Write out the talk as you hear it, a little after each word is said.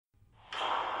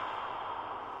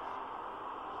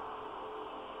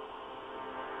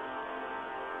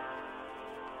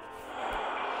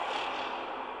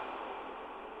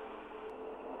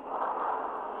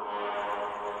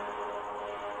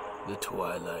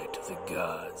twilight of the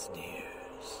gods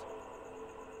nears,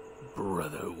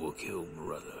 brother will kill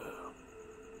brother.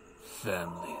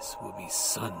 Families will be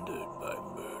sundered by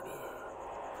murder.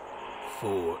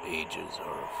 4 ages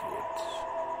are afoot.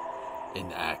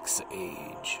 An axe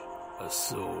age, a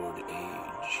sword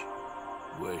age,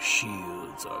 where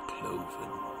shields are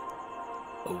cloven.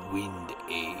 A wind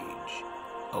age,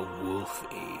 a wolf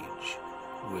age,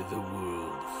 where the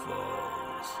world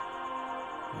falls.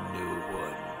 No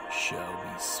one shall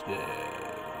be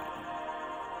spared.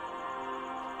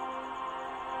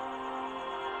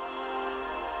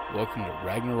 Welcome to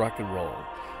Ragnarok and Roll,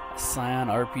 a Scion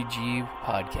RPG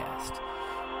podcast.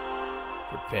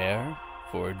 Prepare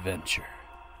for adventure.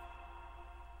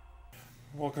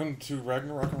 Welcome to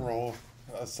Ragnarok and Roll,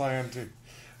 a Scion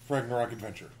Ragnarok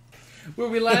adventure. Where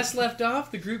we last left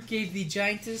off, the group gave the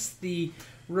giantess the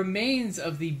remains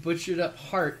of the butchered up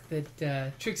heart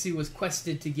that Trixie was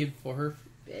quested to give for her.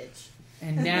 Bitch.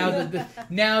 And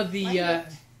now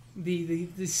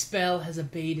the spell has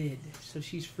abated, so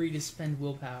she's free to spend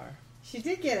willpower. She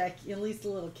did get at least a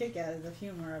little kick out of the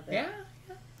humor of it. Yeah.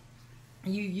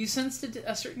 You sensed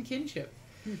a certain kinship.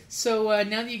 So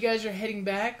now that you guys are heading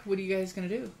back, what are you guys gonna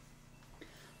do?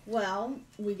 Well,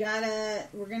 we're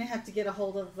gonna have to get a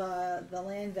hold of the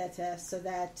Landveta so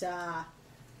that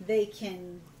they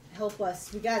can help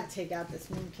us. We gotta take out this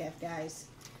mooncalf, guys.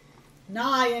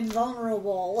 Nigh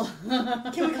invulnerable.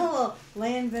 Can we call a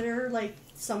Landvetter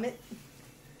summit?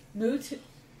 Moot?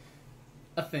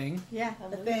 A thing. Yeah,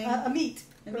 a thing. A meet.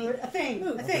 A meet. A thing.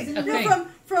 Moot. A thing. A No, thing.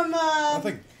 from I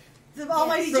think the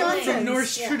Almighty From Johnson.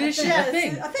 Norse tradition, Yeah, a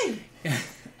thing. A thing.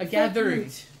 A gathering.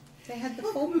 Folkmoot. They had the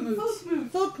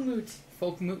Folkmoot. Folkmoot.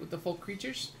 Folkmoot with the folk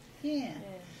creatures? Yeah.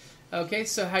 Okay,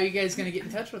 so how are you guys going to get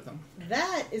in touch with them?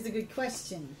 That is a good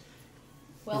question.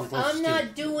 Well, We're I'm supposed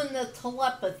not doing the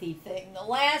telepathy thing. The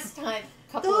last time,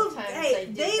 couple of times I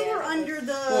did they that, were it under was-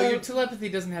 the... Well, your telepathy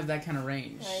doesn't have that kind of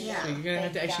range. I know. Yeah. So you're going to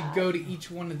have to Thank actually God. go to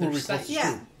each one of Who are their we sites.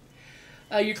 closest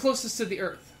Yeah. You're closest to the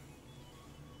Earth.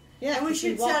 Yeah, And we 'cause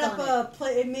should walk set up on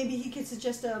it. maybe he could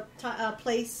suggest a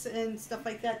place and stuff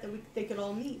like that they could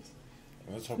all meet.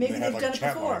 let's hope Maybe they they've have done a it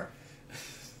chat before. line.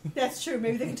 That's true.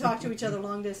 Maybe they can talk to each other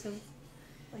long distance.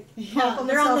 Like, Yeah, talk on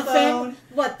they're on the cell phone.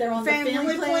 They're on the Family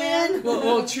family plan. plan.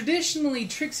 Well, traditionally,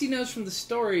 Trixie knows from the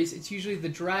stories, it's usually the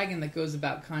dragon that goes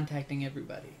about contacting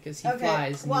everybody, because he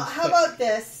flies. And Well, moves how quick. about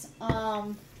this?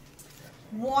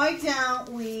 Why don't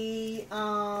we?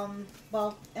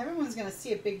 Well, everyone's gonna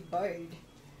see a big bird.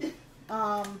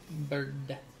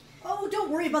 Bird. Oh, don't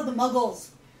worry about the muggles.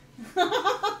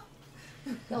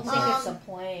 They'll think it's a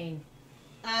plane.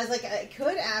 I was like, I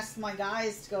could ask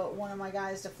one of my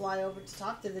guys to fly over to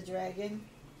talk to the dragon.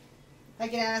 I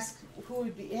could ask who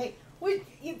would be. Hey,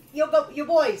 you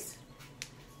boys.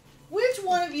 Which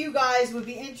one of you guys would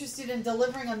be interested in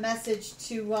delivering a message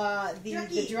to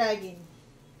the dragon?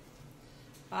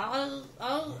 I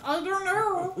don't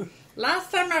know.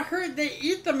 Last time I heard they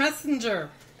eat the messenger.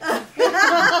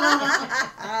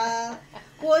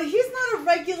 Well, he's not a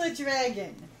regular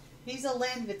dragon. He's a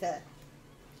Landvita.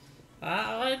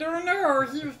 I don't know.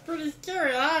 He was pretty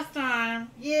scary last time.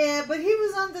 Yeah, but he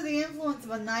was under the influence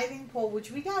of a knifing pole,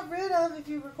 which we got rid of, if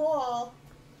you recall.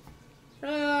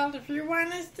 Well, if you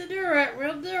want us to do it,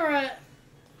 we'll do it.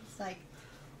 It's like,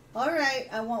 all right,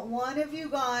 I want one of you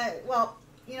guys. Well,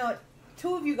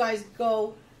 two of you guys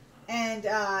go and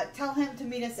tell him to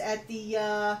meet us at the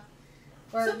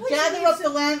or So please gather leave up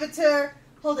some- the Landvita.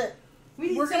 Hold it.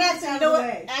 We're gonna have to. You know the what?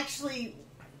 way. Actually,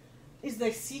 is the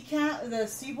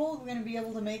Seabold we're gonna be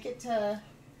able to make it to?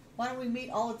 Why don't we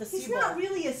meet all at the He's Seabold? not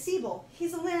really a Seabold.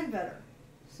 He's a Landvetter.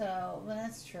 So, well,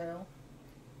 that's true.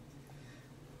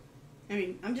 I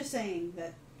mean, I'm just saying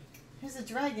that He's a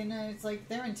dragon, and it's like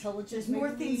their intelligence. there's more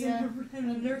maybe, things in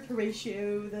an Earth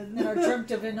Horatio than that are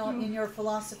dreamt of in your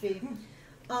philosophy.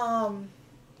 I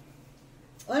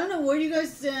don't know. Where you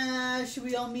guys should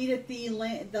we all meet at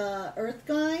the Earth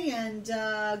guy and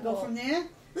go from there?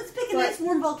 Let's pick a nice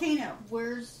warm volcano.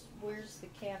 Where's the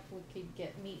cap we could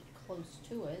get meat close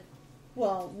to it?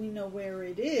 Well, we know where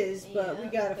it is, but we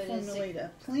got to but formulate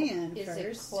a plan Is first.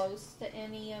 it close to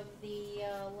any of the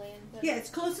land? Yeah, it's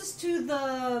closest to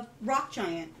the rock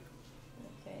giant.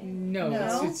 Okay. No,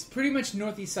 No. It's pretty much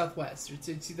northeast southwest.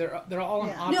 They're all on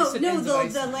Yeah. opposite ends of the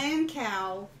Iceland. land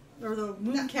cow or the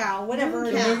moon cow, whatever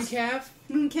The it moon is. calf.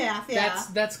 Moon calf, yeah.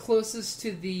 That's closest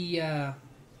to the Earth.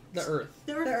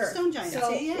 the The Earth. stone giant. So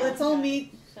See, yeah. let's all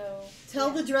meet. So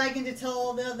Tell the dragon to tell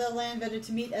all the other Landvetter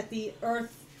to meet at the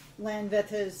Earth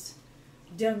Landvetter's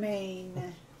domain,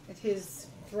 at his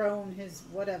throne, his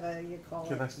whatever you call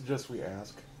Can I it. suggest we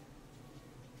ask?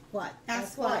 What?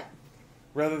 Ask what?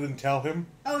 rather than tell him.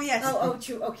 Oh, yes. Oh,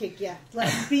 true. Okay, yeah.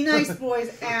 Let's be nice,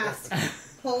 boys. Ask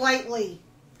politely.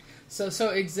 So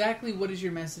exactly what is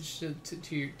your message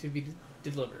to be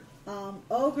delivered?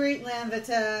 Oh, great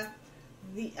Lanvita,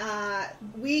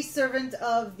 we servant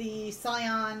of the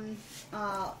Scion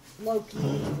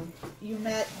Loki, you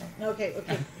met. Okay.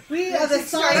 We are the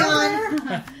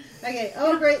Scion. Okay.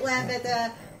 Oh, great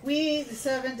Lanvita, we the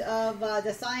servant of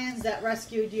the Scions that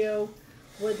rescued you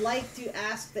would like to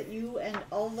ask that you and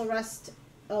all the rest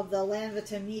of the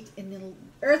Lanvita meet in the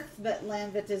Earth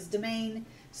Lanvita's domain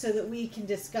so that we can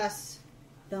discuss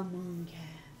the Mooncalf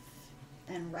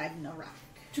and Ragnarok.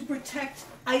 To protect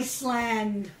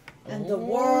Iceland. And the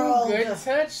world. Good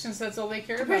touch, since that's all they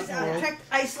care To about. in the world. protect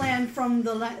Iceland from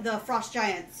the frost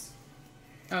giants.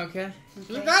 Okay.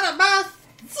 You got it, boss.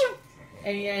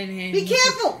 And Be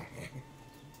careful.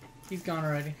 He's gone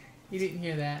already. You didn't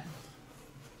hear that.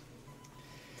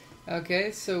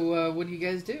 Okay, so what do you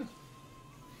guys do?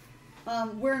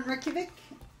 We're in Reykjavik.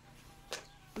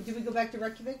 Did we go back to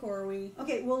Reykjavik, or are we?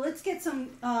 Okay, well, let's get some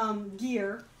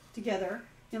gear together.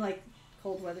 Like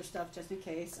cold weather stuff, just in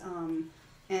case.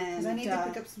 Because I need to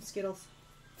pick up some Skittles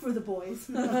for the boys.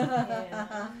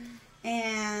 Yeah.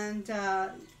 And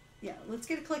yeah, let's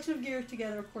get a collection of gear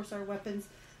together. Of course, our weapons,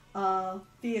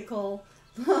 vehicle.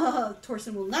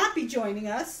 Torsen will not be joining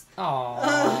us.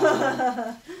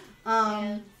 Aww.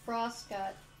 And Frost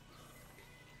got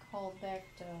called back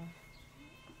to.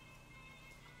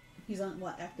 He's on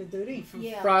what, active duty?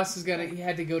 Yeah. Frost he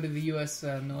had to go to the U.S.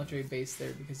 Military base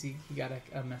there because he got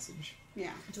a message.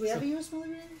 Yeah. Do we have a U.S.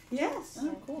 military? Yes.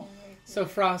 Oh, cool. So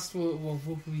Frost will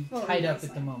be Well, tied up yes,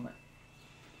 at the moment.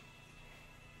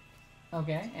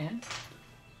 Okay, and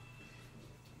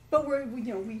But we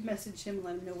messaged him and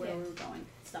let him know where we were going.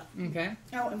 Stuff. okay,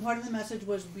 Oh, and part of the message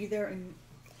was be there in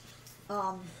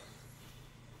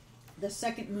the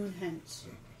second moon hence.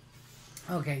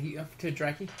 okay, you up to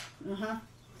Draki? Uh-huh.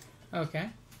 Okay,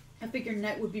 I figured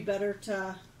night would be better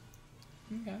to,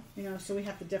 okay. so we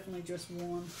have to definitely dress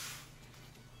warm.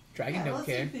 Dragon don't let's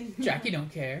care. see. Jackie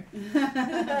don't care.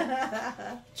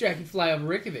 Jackie fly over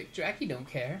Reykjavik. Jackie don't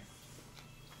care.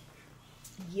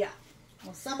 Yeah.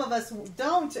 Well, some of us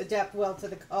don't adapt well to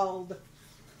the cold.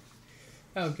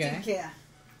 Okay. Take care.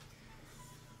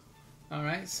 All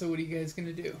right. So what are you guys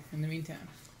gonna do in the meantime?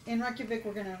 In Reykjavik,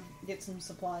 we're gonna get some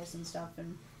supplies and stuff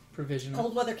and Provisional.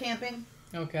 cold weather camping.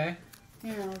 Okay.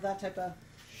 That type of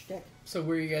shtick. So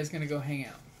where are you guys gonna go hang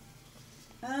out?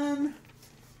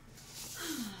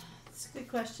 That's a good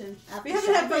question. After We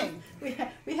haven't shopping.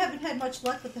 we haven't had much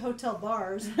luck with the hotel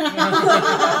bars.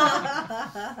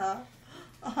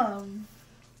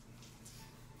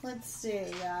 Let's see.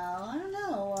 I don't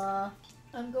know.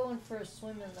 I'm going for a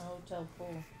swim in the hotel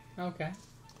pool Okay.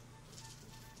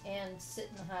 and sit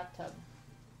in the hot tub.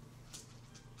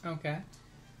 Okay.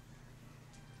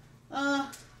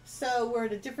 So we're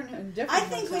at a different I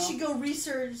think we hotel. should go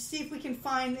research, see if we can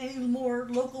find any more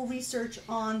local research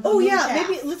on the Oh yeah, Mooncalf.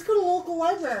 maybe let's go to a local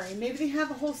library. Maybe they have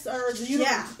a whole or the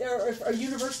Yeah. or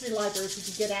university libraries. We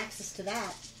could get access to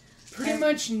that. Pretty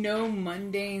much no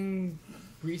mundane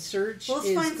research Well, let's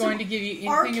is find going some to give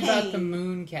you anything about the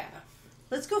arcane. Mooncalf.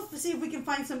 Let's go see if we can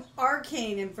find some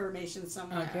arcane information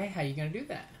somewhere. Okay, how you gonna do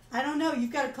that? I don't know.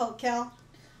 You've got a cult, Cal.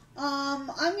 I'm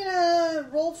gonna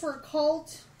roll for a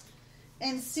cult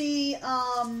and see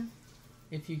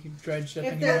If you could dredge up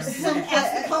if any there's more. some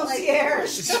Ask the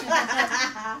concierge.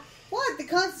 What? The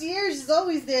concierge is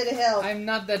always there to help. I'm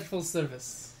not that full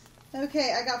service.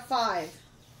 Okay, I got 5.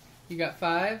 You got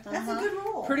 5? That's a good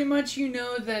roll. Pretty much you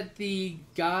know that the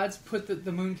gods put the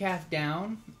Mooncalf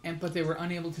down, but they were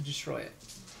unable to destroy it.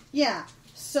 Yeah.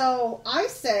 So I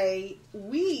say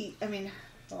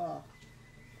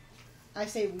I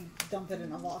say we dump it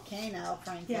in a volcano,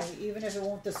 frankly. Yeah. Even if it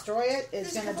won't destroy it,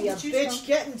 it's There's going a to be a couple to choose bitch from.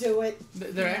 getting to it.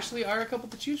 There actually are a couple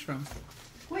to choose from.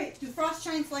 Wait, do frost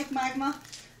giants like magma?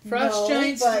 Frost No,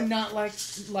 giants but- do not like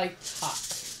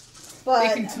hot. But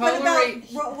They can tolerate...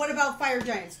 What about fire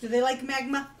giants? Do they like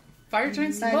magma? Fire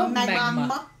giants love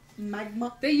magma.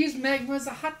 Magma. They use magma as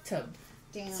a hot tub.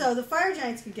 damn. So the fire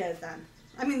giants can get it then.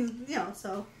 I mean,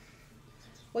 so.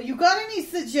 Well, you got any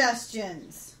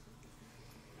suggestions?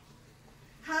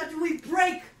 How do we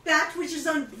break that which is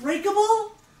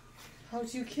unbreakable? How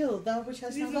do you kill that which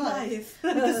has no With life?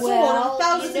 With the sword Well, of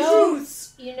thousand you know-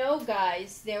 truths. You know,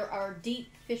 guys, there are deep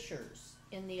fissures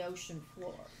in the ocean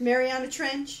floor. Mariana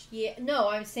Trench. Yeah, no,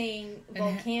 I'm saying And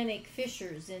volcanic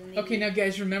fissures in the. Okay, now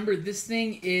guys, remember, this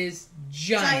thing is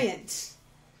giant.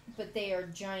 But they are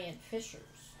giant fissures.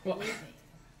 Well- Believe me.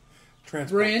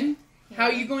 Transport. Bryn, how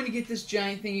are Yeah. you going to get this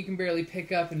giant thing you can barely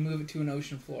pick up and move it to an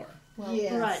ocean floor? Well,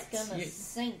 Yes. it's gonna Yeah.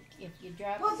 sink if you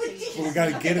drop Well, it. but So you you- just We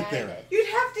gotta have get to it there. guide You'd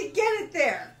have to get it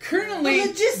there. Currently, The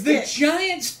logistics. the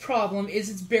giant's problem is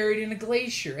it's buried in a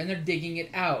glacier, and they're digging it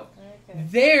out. Okay.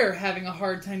 They're having a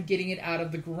hard time getting it out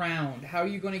of the ground. How are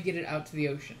you going to get it out to the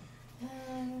ocean? I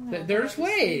don't know. There's I was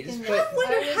ways, thinking but- I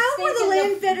wonder I was how were the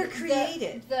thinking Landvetter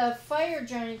created? The fire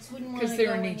giants wouldn't want to Because they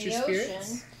go were in nature the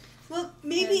spirits. ocean. Well,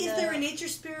 maybe And, is there a nature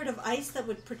spirit of ice that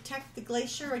would protect the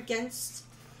glacier against?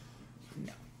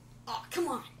 No. Oh, come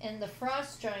on. And the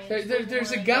frost giants. There's a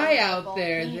wouldn't guy wanna go out in the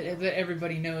there volcano. that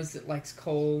everybody knows that likes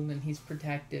cold and he's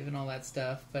protective and all that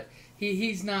stuff, but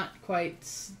he's not quite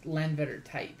Landvetter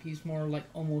type. He's more like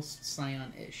almost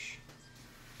Scion-ish.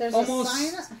 There's Almost-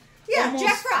 a sign. Yeah, Almost-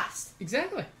 Jack Frost.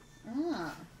 Exactly.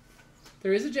 Ah.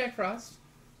 There is a Jack Frost.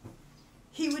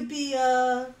 He would be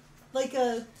like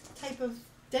a type of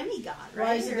demigod,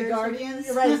 right? Rise of the Or- Guardians.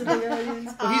 Rise of the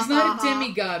Guardians. Well, he's not a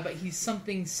demigod, but he's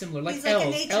something similar. Like He's like a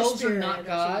elves. nature Elves are spirit not or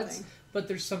gods, something. but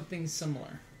there's something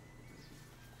similar.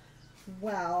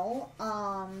 Well,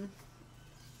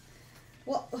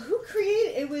 who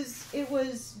created it?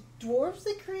 Was dwarves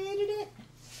that created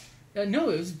it? No,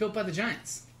 it was built by the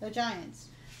giants. The giants.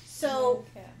 So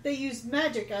Okay. they used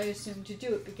magic, I assume, to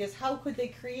do it, because how could they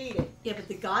create it? Yeah, but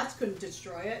the gods couldn't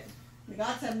destroy it. The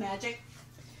gods have magic.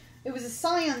 It was a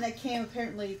Scion that came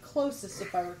apparently closest,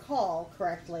 if I recall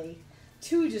correctly,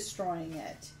 to destroying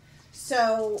it.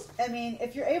 So, I mean,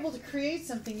 if you're able to create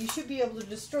something, you should be able to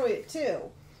destroy it too.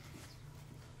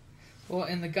 Well,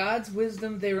 in the gods'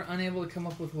 wisdom, they were unable to come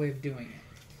up with a way of doing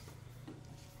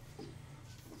it.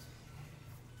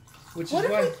 Which is What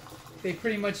if why they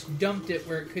pretty much dumped it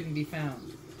where it couldn't be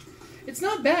found. It's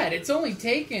not bad. It's only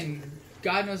taken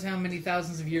God knows how many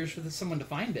thousands of years for someone to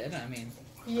find it. I mean,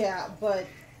 Yeah, but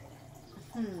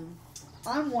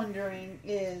I'm wondering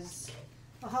is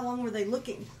Well, how long were they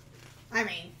looking? I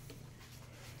mean,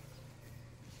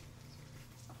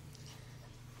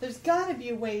 there's got to be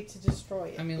a way to destroy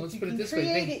it. I mean, If let's you put it can this way: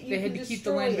 create they, it, you they had can to keep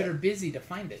the destroy land it. better busy to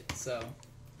find it. So,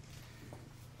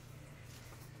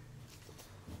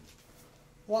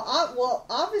 Well,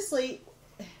 obviously,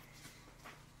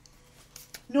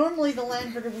 normally the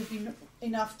Landvetter would be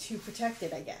enough to protect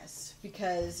it, I guess,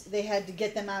 because they had to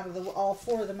get them out of all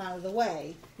four of them out of the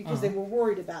way because they were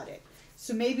worried about it.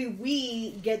 So maybe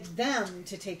we get them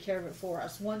to take care of it for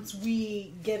us once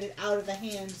we get it out of the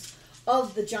hands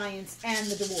of the giants and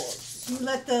the dwarves. you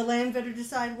let the Landvetter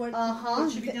decide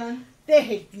what should be done.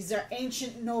 These are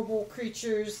ancient, noble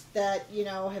creatures that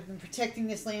have been protecting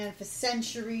this land for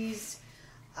centuries.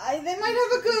 They might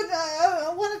have a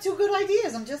good one or two good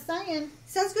ideas. I'm just saying.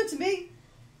 Sounds good to me.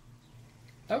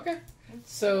 okay.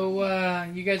 So,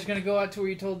 you guys are going to go out to where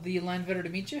you told the Landvetter to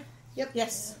meet you? Yep.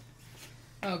 Yes.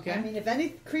 Okay. I mean, if any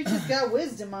creature's got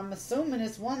wisdom, I'm assuming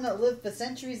it's one that lived for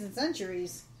centuries and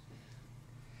centuries.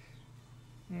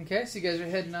 Okay, so you guys are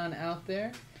heading on out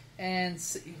there. And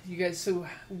so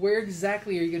where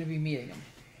exactly are you going to be meeting them?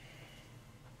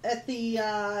 At the,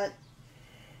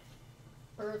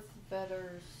 Earth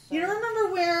Vetters.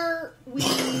 remember where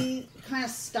we kind of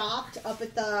stopped up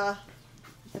at the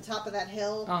top of that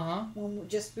hill? Uh-huh.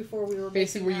 Just before we were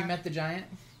Basically where making you met the giant?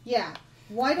 Yeah.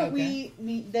 Why don't Okay. we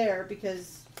meet there?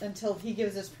 Because until he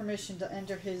gives us permission to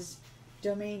enter his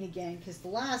domain again. Because the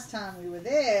last time we were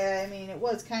there, I mean, it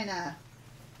was kind of,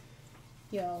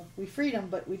 we freed him,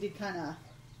 but we did kind of.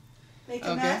 Make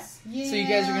a Okay. mess. Yeah. So you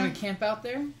guys are going to camp out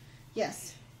there?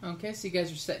 Yes. Okay, so you guys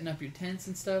are setting up your tents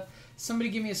and stuff.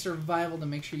 Somebody give me a survival to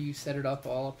make sure you set it up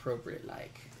all appropriate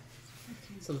like.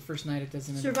 So the first night it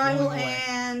doesn't end up Survival blowing away.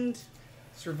 and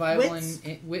Survival wits.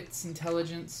 and wits,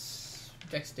 intelligence,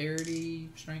 dexterity,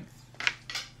 strength.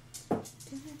 that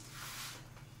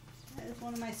is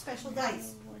one of my special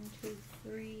dice. 1, 2,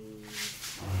 3.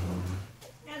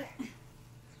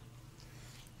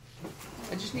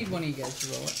 I just need one of you guys to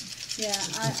roll it. Yeah,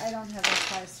 I don't have that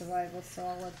high survival, so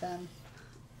I'll let them.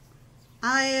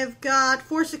 I have got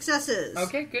 4 successes.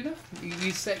 Okay, good enough.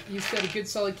 You set a good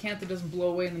solid camp that doesn't blow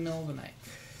away in the middle of the night.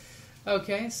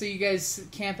 Okay, so you guys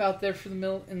camp out there in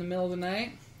the middle of the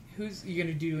night. You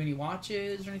gonna do any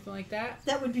watches or anything like that?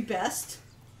 That would be best.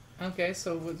 Okay,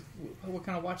 so what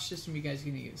kind of watch system are you guys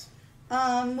gonna use?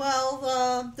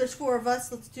 There's 4 of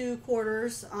us. Let's do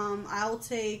quarters. I'll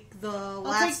take the I'll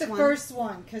last take the one. first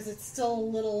one because it's still a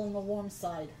little on the warm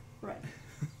side. Right.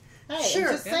 Hey, Sure.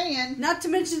 I'm just saying. Not to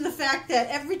mention the fact that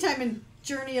every time in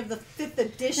Journey of the 5th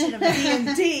edition of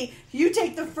D&D, you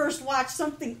take the first watch,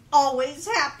 something always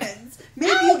happens.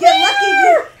 Maybe you'll get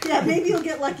lucky. Yeah, maybe you'll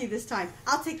get lucky this time.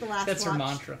 I'll take the last That's watch. her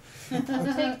mantra.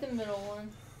 I'll take the middle one.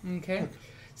 Okay,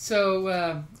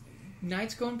 so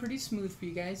night's going pretty smooth for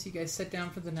you guys. You guys sit down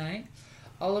for the night.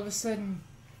 All of a sudden,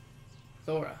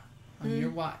 Thora, on your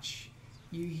watch,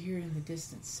 you hear in the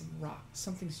distance some rock.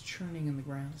 Something's churning in the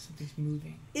ground. Something's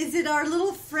moving. Is it our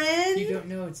little friend? You don't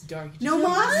know. It's dark. No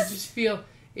moss? You just feel...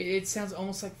 It sounds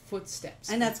almost like footsteps.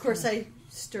 And of course I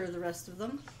stir the rest of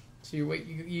them. So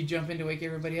you jump in to wake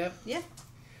everybody up? Yeah.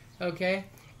 Okay.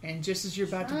 And just as you're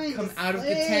about to Trying come to out of the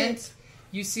sleep. tent,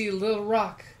 you see a little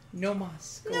rock, no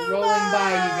moss, go No rolling by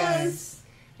you moss! guys.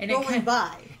 And Rolling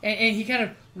by. And he kind of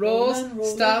rolls,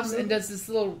 Rolling, stops, rolling. and does this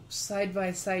little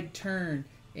side-by-side turn.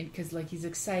 Because, like, he's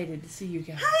excited to see you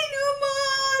guys. Hi, no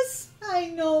moss! I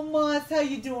know, Moss. How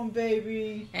you doing,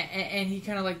 baby? And he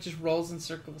kind of, like, just rolls in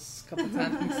circles a couple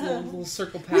times. Makes a little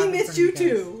circle path. We in missed front you of guys.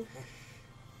 too.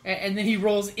 And then he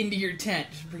rolls into your tent,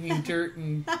 bringing dirt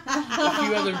and a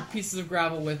few other pieces of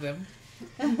gravel with him.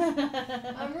 I'm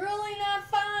really not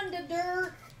fond of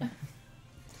dirt.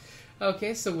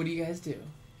 Okay, so what do you guys do?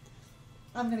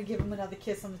 I'm gonna give him another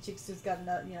kiss on the cheeks. Who's got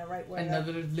another, right where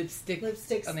Another lipstick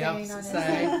lipstick on the stain opposite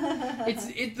on his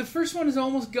side. The first one is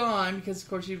almost gone because of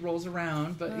course he rolls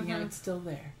around, but it's still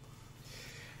there.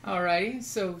 Alrighty,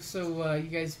 so you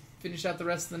guys finish out the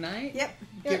rest of the night. Yep.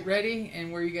 Get ready,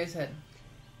 and where are you guys heading?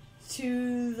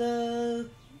 To the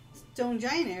stone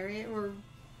giant area, or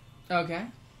Okay.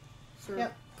 sort of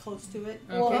Yep. close to it.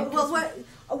 Okay. Well,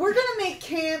 we're gonna make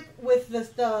camp with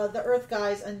the Earth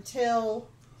guys until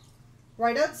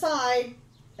right outside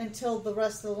until the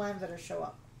rest of the Landvetter show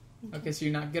up. Okay, so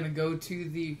you're not gonna go to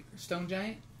the stone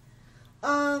giant?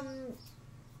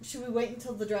 Should we wait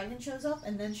until the dragon shows up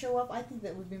and then show up? I think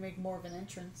that would be make more of an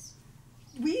entrance.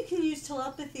 We can use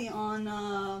telepathy on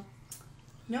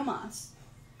Nomos.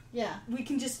 Yeah. We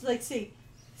can just say,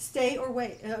 stay or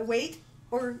wait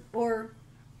or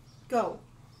go.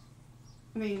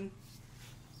 I mean,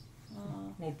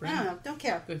 Well, I Bryn, don't know. Don't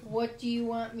care. What do you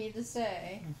want me to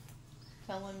say?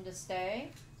 Tell him to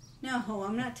stay? No,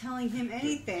 I'm not telling him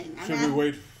anything.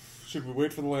 Should we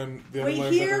wait for the other Wait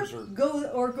land here, feathers,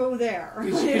 or go there.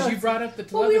 because you brought up the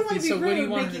Well, we don't telepathy, want to be so what do you rude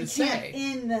want her making to camp say?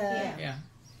 in the... Yeah.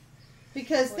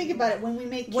 Because think about it, when we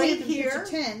make camp Wait and here. pitch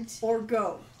a tent... or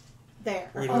go there.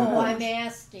 Wait a Oh, minute. I'm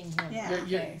asking him. Yeah.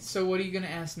 Okay. So what are you gonna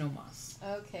ask Nomos?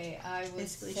 Okay, I would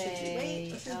Basically, should we say.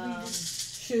 wait or should we just-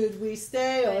 Should we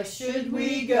stay or should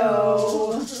we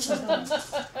go?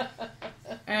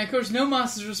 And of course,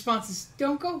 Nomos' response is,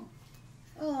 "Don't go."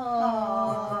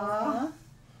 Aww.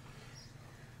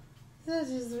 Such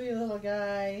a sweet little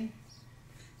guy.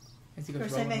 As he Of goes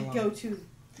course, I rolling meant along. go to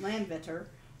Landvetter.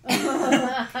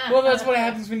 Well, that's what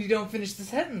happens when you don't finish the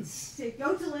sentence. Say,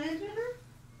 go to Landvetter?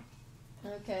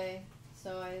 Okay,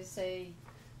 so I say.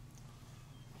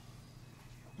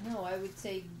 No, I would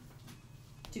say.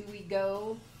 Do we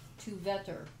go to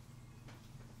Vetter?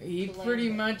 He To pretty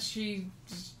Landvetter. much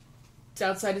it's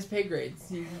outside his pay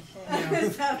grades.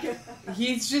 Okay.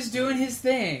 He's just doing his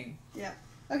thing. Yeah.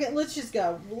 Okay, let's just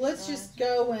go. Let's just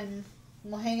go and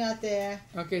we'll hang out there.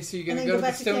 Okay, so you're And gonna then go go to the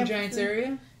back to Stone camp Giants with-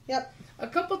 area. Yep. A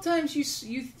couple times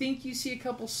you think you see a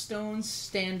couple stones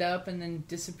stand up and then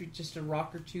disappear, just a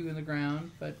rock or two in the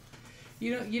ground, but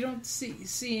you don't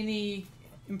see any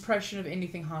impression of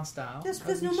anything hostile. That's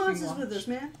because other than just Nomos being is with us,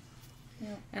 watched.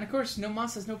 man. And of course,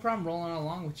 Nomos has no problem rolling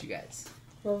along with you guys.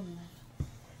 Rolling.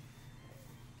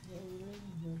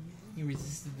 You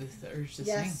resisted the urge to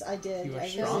Yes, sing. I did. You are I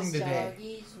strong was today.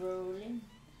 Doggies rolling.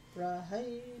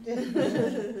 right.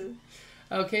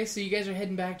 Okay, so you guys are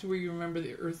heading back to where you remember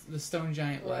the stone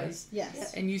giant was,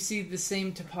 Yes. and you see the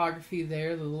same topography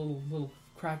there. The little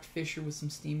cracked fissure with some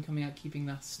steam coming out, keeping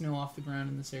the snow off the ground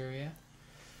in this area.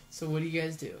 So what do you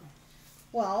guys do?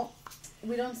 Well,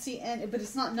 we don't see any, but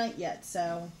it's not night yet,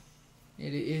 so.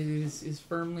 It is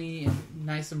firmly and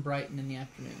nice and bright and in the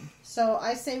afternoon. So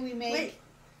I say we make. Wait.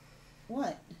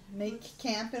 What? Make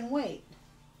camp and wait.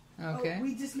 Okay, Oh,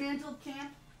 we dismantled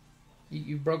camp?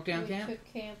 you broke down We camp.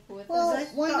 took camp with Well, us.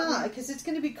 I why thought not? we- Because it's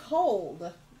going to be cold.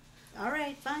 All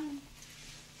right, fine.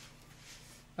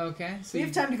 Okay, so We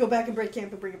have time to go back and break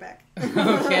camp and bring it back.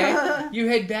 Okay, you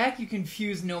head back. You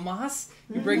confuse Nomos.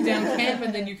 You break down camp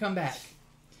and then you come back.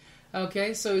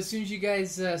 Okay, so as soon as you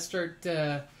guys start,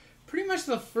 pretty much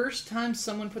the first time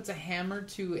someone puts a hammer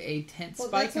to a tent Well,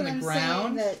 spike that's in what the I'm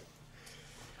ground, saying, that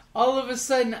all of a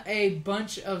sudden a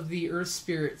bunch of the earth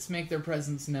spirits make their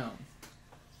presence known.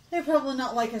 they probably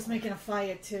not like us making a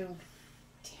fire too.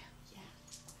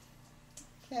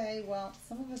 Okay, well,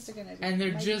 some of us are going to be. And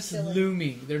they're might be just chilly.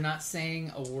 looming. They're not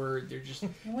saying a word. They're just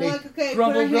We're they like, okay,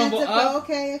 grumble, put our hands grumble up. up.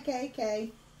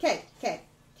 Okay.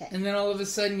 And then all of a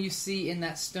sudden you see in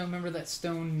that stone, remember that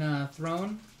stone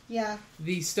throne? Yeah.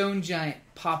 The stone giant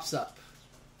pops up,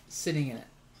 sitting in it,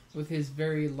 with his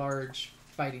very large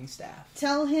fighting staff.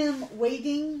 Tell him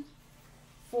waiting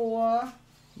for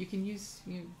You can use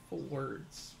full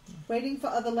words. Waiting for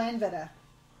other Landvetter.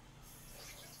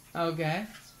 Okay.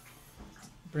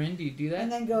 Bryn, do you do that?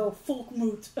 And then go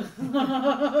Folkmoot.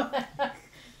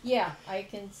 Yeah, I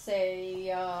can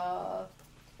say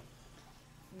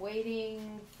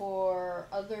waiting for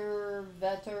other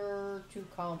vetter to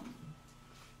come.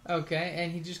 Okay,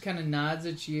 and he just kind of nods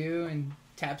at you and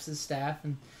taps his staff,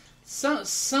 and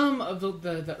some of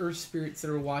the earth spirits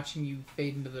that are watching you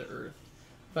fade into the earth,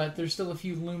 but there's still a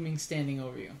few looming standing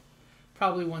over you.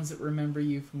 Probably ones that remember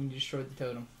you from when you destroyed the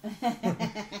totem.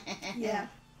 Yeah.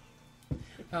 Do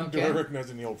I Okay. recognize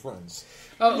any old friends?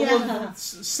 Oh, Yeah. well,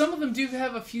 some of them do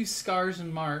have a few scars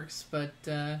and marks, but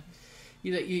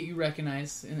you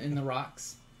recognize in the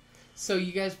rocks. So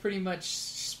you guys pretty much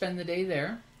spend the day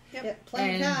there. Yep,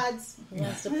 playing And- cards. Who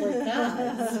wants to play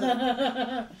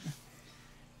cards?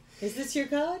 Is this your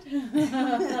card?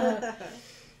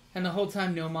 And the whole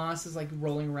time, Nomos is like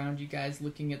rolling around you guys,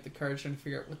 looking at the cards, trying to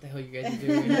figure out what the hell you guys are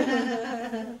doing.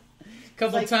 A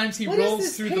couple Like, times he what is rolls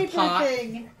this through the paper pot.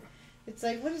 thing? It's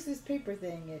like, what is this paper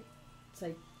thing? It's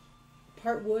like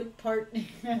part wood, part.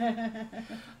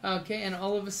 Okay, and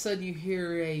all of a sudden you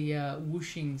hear a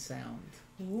whooshing sound.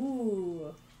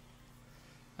 Ooh.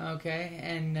 Okay,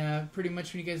 and pretty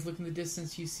much when you guys look in the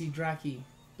distance, you see Draki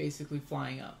basically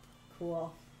flying up.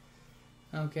 Cool.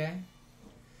 Okay,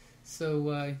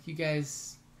 so you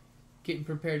guys getting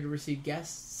prepared to receive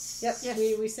guests? Yep.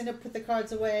 Yes. We send up, put the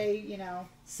cards away.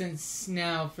 Since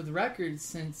now, for the record,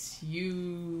 since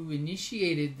you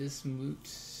initiated this moot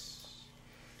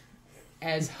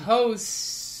as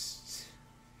host,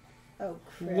 Oh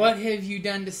crap. what have you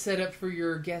done to set up for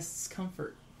your guests'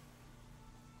 comfort?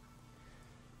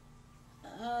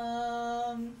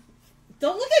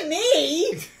 Don't look at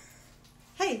me.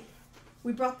 Hey,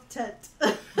 we brought the tent.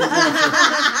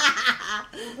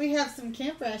 We have some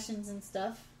camp rations and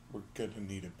stuff. We're gonna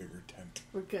need a bigger tent.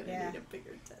 We're gonna Yeah. need a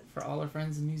bigger tent. For all our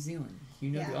friends in New Zealand, the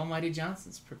Yeah. Almighty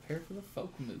Johnsons, prepare for the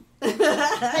Folkmoot.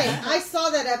 Hey, I saw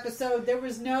that episode. There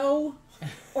was no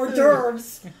hors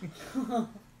d'oeuvres.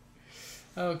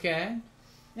 Okay.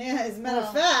 Yeah, as a matter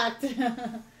of fact,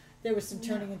 there was some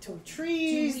turning into Do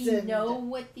trees. we and know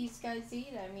what these guys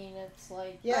eat? I mean, it's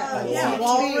like Yeah, Yeah,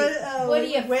 walrus. what do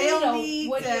you whale feed meat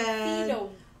What do you and feed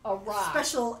a rock?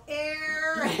 special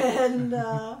air and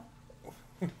Well,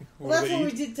 that's do what they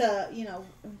we eat? did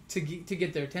to To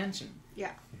get their attention.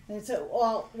 And so,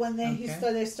 well, when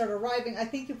Okay. they start arriving, I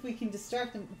think if we can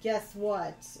distract them, guess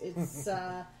what? It's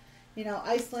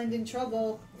Iceland in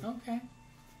trouble. Okay.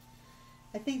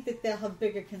 I think that they'll have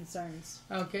bigger concerns.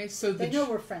 Okay, so They know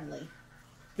we're friendly.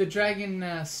 the dragon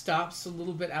stops a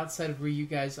little bit outside of where you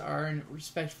guys are and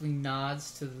respectfully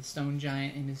nods to the stone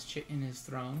giant in his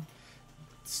throne.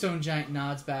 The stone giant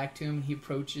nods back to him and he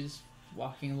approaches,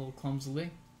 walking a little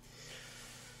clumsily,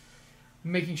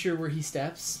 making sure where he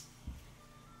steps.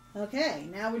 Okay,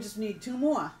 now we just need 2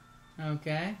 more.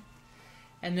 Okay.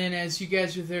 And then as you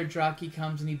guys are there, Draki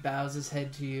comes and he bows his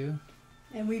head to you.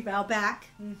 and we bow back.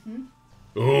 Mm-hmm.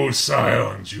 Oh,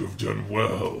 Scions, you have done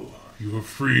well. You have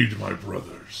freed my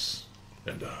brothers,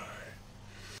 and I.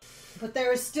 But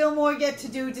there is still more yet to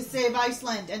do to save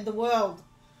Iceland and the world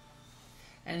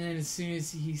And then as soon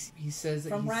as he says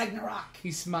that from Ragnarok.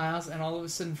 he smiles, and all of a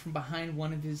sudden from behind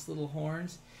one of his little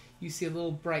horns, you see a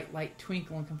little bright light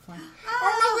twinkle and come flying.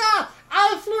 Oh my god!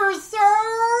 I flew so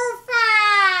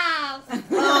fast!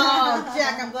 Oh,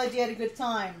 Jack, I'm glad you had a good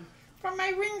time. But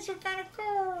my wings are kind of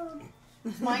cold.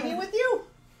 Is Miney with you?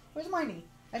 Where's Miney?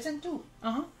 I sent 2.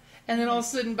 Uh-huh. And then all of a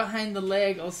sudden behind the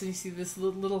leg, all of a sudden you see this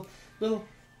little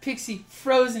pixie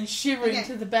frozen, shivering Okay.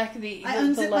 to the back of the I the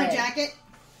unzip my leg. jacket.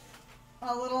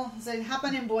 A little. Say, hop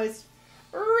on in, boys.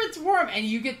 It's warm, and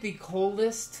you get the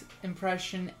coldest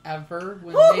impression ever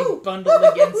when Woo-hoo! they bundle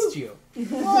against you.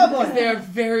 Oh boy! They're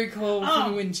very cold Oh.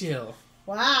 from the wind chill.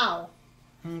 Wow.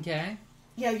 Okay.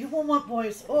 Yeah, you won't want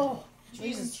boys. Oh, Wind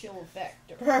Jesus. chill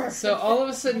factor. So all of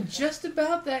a sudden, just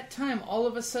about that time, all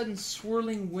of a sudden,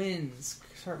 swirling winds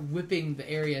start whipping the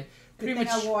area, pretty thing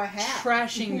much I wore a hat.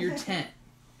 trashing your tent.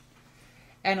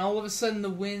 And all of a sudden, the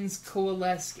winds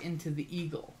coalesce into the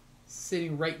eagle,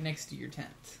 sitting right next to your tent.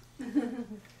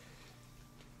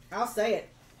 I'll say it.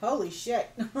 Holy shit.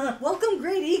 Welcome,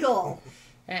 Great Eagle.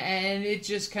 And it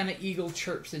just kind of eagle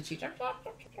chirps at you.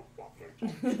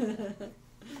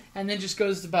 And then just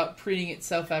goes about preening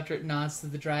itself after it nods to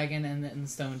the dragon and the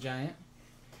stone giant.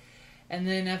 And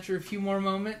then after a few more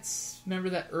moments, remember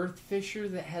that earth fissure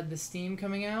that had the steam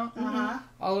coming out? Uh-huh.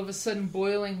 All of a sudden,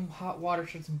 boiling hot water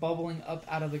starts bubbling up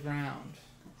out of the ground.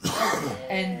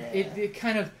 And it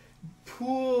kind of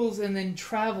pools and then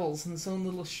travels in its own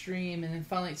little stream, and then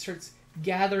finally it starts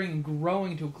gathering and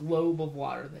growing into a globe of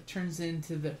water that turns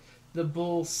into the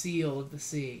bull seal of the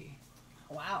sea.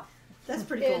 Wow. That's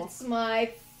pretty cool. It's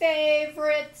my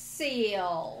favorite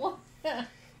seal.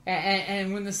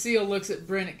 And when the seal looks at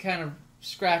Bryn, it kind of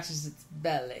scratches its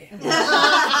belly.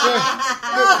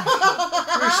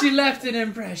 where she left an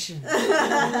impression.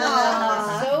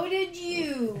 So did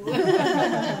you.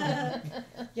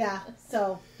 Yeah,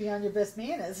 so be on your best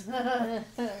manners.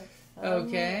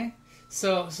 Okay.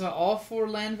 So all 4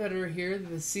 land vet are here.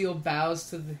 The seal bows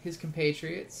to his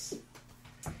compatriots.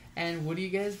 And what do you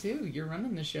guys do? You're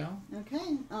running the show.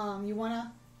 Okay, you want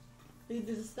to lead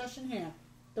the discussion here?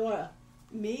 Thora.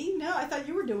 Me? No, I thought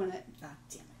you were doing it. Ah,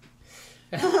 damn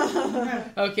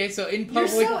it. Okay, so in You're public,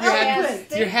 so you're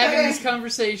having Okay. this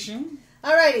conversation.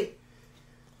 Alrighty.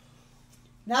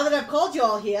 Now that I've called you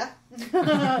all here,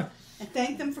 And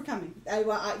thank them for coming. I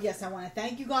want to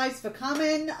thank you guys for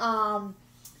coming.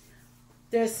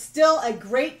 There's still a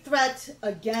great threat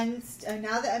against, and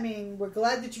now that, we're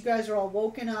glad that you guys are all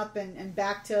woken up and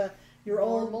back to your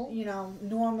Normal. old,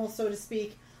 normal, so to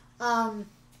speak.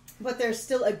 But there's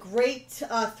still a great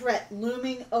threat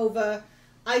looming over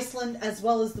Iceland as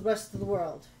well as the rest of the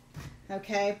world.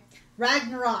 Okay?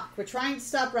 Ragnarok. We're trying to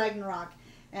stop Ragnarok.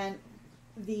 And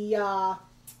the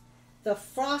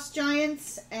frost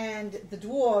giants and the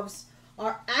dwarves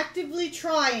are actively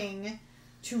trying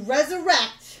to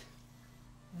resurrect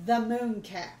the moon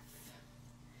calf.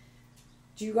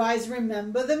 Do you guys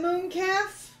remember the moon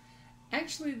calf?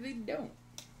 Actually, they don't.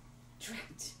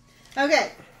 Drat.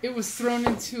 Okay. It was thrown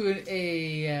into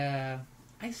a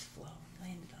ice floe and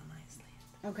landed on Iceland.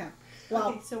 Okay. Well,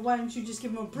 Okay, so why don't you just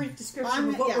give them a brief description I'm-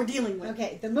 of what yeah. we're dealing with?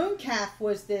 Okay, the moon calf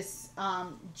was this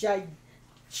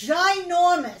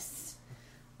ginormous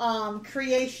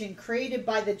creation created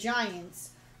by the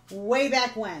giants way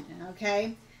back when,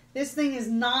 okay? This thing is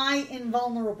nigh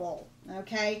invulnerable,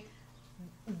 okay?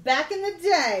 Back in the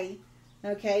day,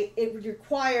 okay, it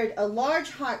required a large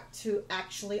heart to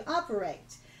actually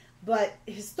operate. But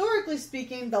historically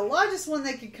speaking, the largest one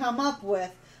they could come up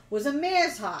with was a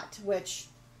mare's heart, which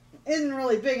isn't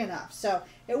really big enough, so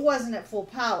it wasn't at full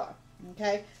power.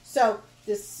 Okay, so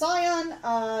this Scion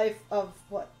of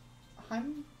what?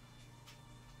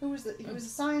 Who was it? He was a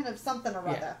Scion of something or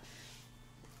other.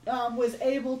 Was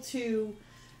able to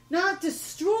not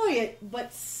destroy it,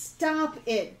 but stop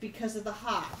it because of the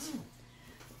heart.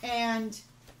 And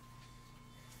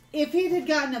if it had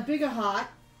gotten a bigger heart,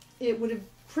 it would have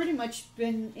pretty much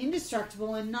been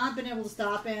indestructible and not been able to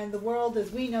stop, and the world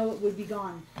as we know it would be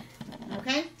gone.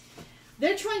 Okay?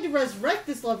 They're trying to resurrect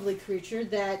this lovely creature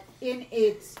that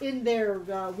in their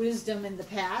wisdom in the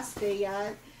past, they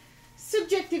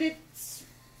subjected its,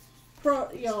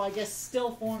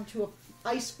 still form to an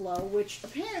ice floe, which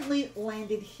apparently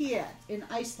landed here in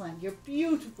Iceland, your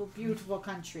beautiful, beautiful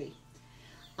country.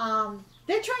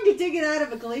 They're trying to dig it out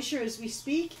of a glacier as we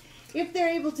speak. If they're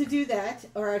able to do that,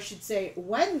 or I should say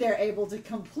when they're able to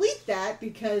complete that,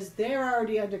 because they're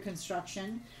already under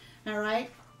construction, all right,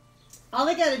 all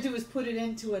they got to do is put it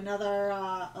into another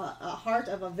a heart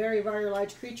of a very, very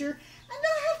large creature. And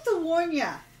I have to warn you,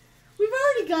 we've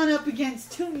already gone up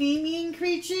against 2 Nemean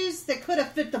creatures that could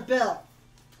have fit the bill.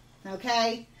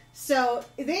 Okay? So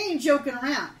they ain't joking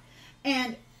around.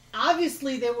 And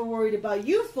obviously they were worried about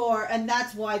you 4, and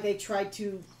that's why they tried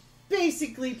to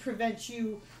basically prevent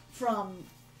you from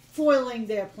foiling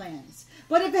their plans.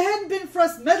 But if it hadn't been for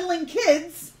us meddling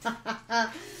kids,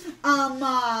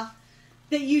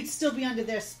 that you'd still be under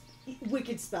their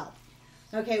wicked spell.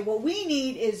 Okay, what we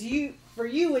need is for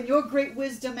you and your great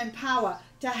wisdom and power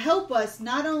to help us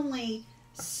not only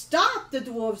stop the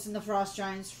dwarves and the frost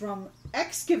giants from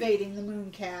excavating the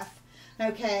moon calf,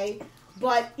 okay,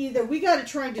 but either we got to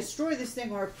try and destroy this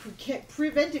thing or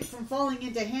prevent it from falling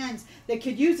into hands that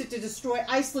could use it to destroy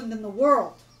Iceland and the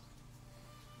world.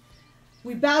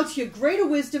 We bow to your greater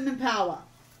wisdom and power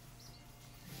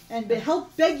and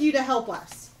beg you to help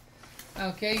us.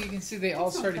 Okay, you can see they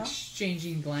all start okay.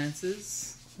 exchanging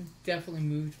glances. Definitely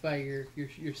moved by your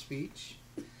speech.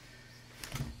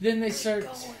 Then they start.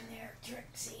 Go in there,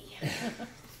 Trixie.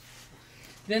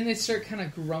 Then they start kind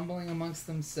of grumbling amongst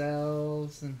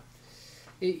themselves, and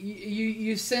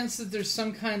you sense that there's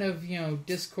some kind of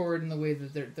discord in the way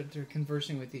that they're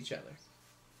conversing with each other.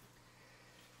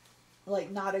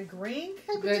 Like not agreeing?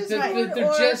 They're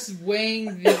just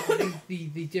weighing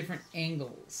the different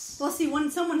angles. Well, see,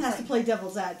 when someone has to play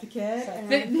devil's advocate, and,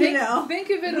 Think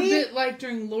of it a We- bit like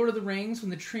during Lord of the Rings when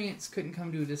the treants couldn't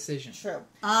come to a decision. True.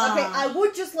 Ah. Okay, I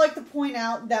would just like to point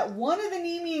out that one of the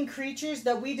Nemean creatures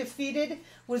that we defeated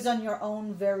was on your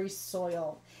own very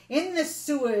soil. In the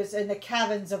sewers and the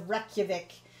caverns of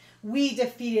Reykjavik, we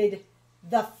defeated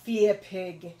the fear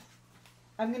pig.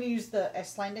 I'm going to use the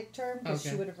Icelandic term because Okay.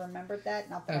 she would have remembered that.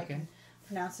 Not that I Okay. can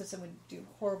pronounce this and would do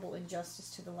horrible injustice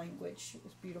to the language,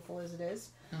 as beautiful as it is.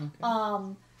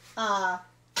 Okay.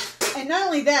 And not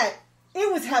only that,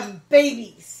 it was having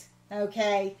babies.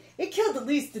 Okay, it killed at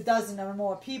least a dozen or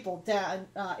more people down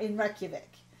in Reykjavik.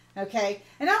 Okay,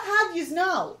 and I'll have you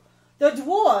know, the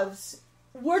dwarves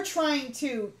were trying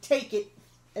to take it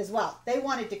as well. They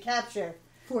wanted to capture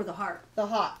For the heart. the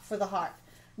heart.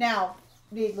 Now,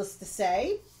 needless to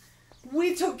say,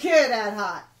 we took care of that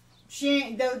heart. She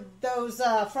ain't those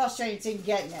frost giants ain't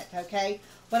getting it. Okay,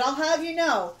 but I'll have you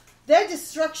know, their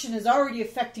destruction is already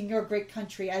affecting your great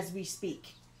country as we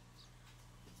speak.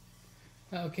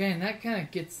 Okay, and that kind of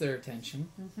gets their attention.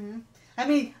 Mm-hmm. I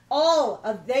mean,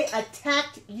 they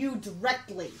attacked you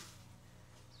directly.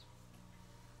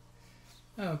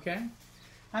 Okay.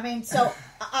 I mean, so,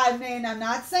 I mean, I'm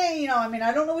not saying,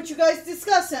 I don't know what you guys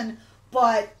discussing,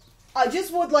 but I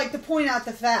just would like to point out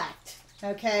the fact,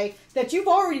 okay, that you've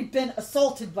already been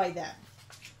assaulted by them.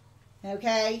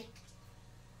 Okay?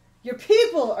 Your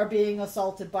people are being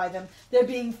assaulted by them. They're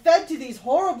being fed to these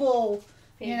horrible,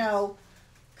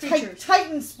 Creatures.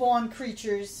 Titan spawn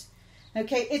creatures.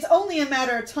 Okay, it's only a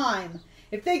matter of time.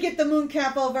 If they get the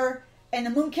mooncap over, and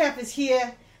the mooncap is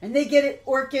here, and they get it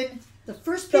working, The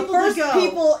first the people first to go.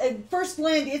 people and first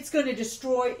land it's going to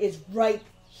destroy is right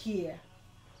here.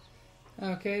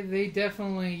 Okay, they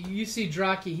definitely... You see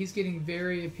Draki, he's getting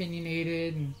very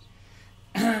opinionated,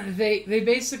 and they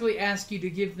basically ask you to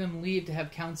give them leave to have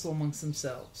counsel amongst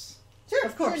themselves. Sure,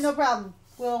 Of course. sure, no problem.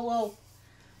 We'll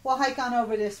hike on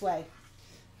over this way.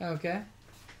 Okay.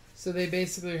 So they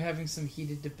basically are having some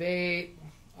heated debate.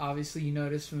 Obviously, you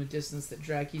notice from a distance that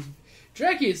Draki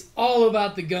is all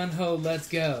about the gun-ho, let's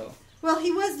go. Well,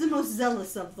 he was the most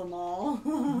zealous of them all.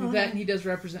 That and he does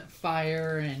represent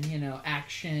fire and,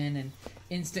 action and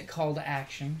instant call to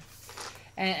action.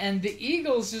 And the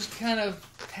Eagle's just kind of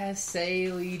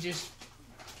passively just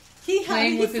He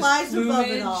playing with his flies above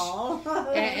it plumage all.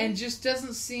 and just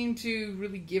doesn't seem to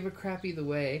really give a crap either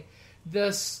way.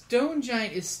 The stone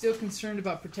giant is still concerned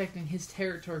about protecting his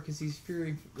territory because he's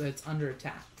fearing that it's under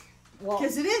attack. Well,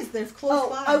 Because it is. They're close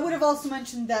by. I would have also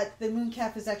mentioned that the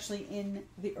mooncap is actually in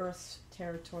the Earth's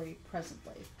territory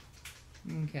presently.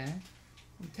 Okay.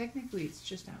 Well, technically, it's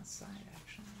just outside,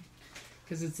 actually.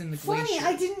 Because it's in the Funny, glacier.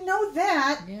 I didn't know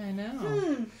that. Yeah, I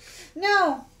know.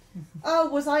 No. Oh,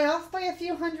 was I off by a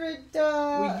few hundred?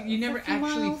 Well, you never a few actually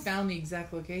miles? found found the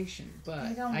exact location, but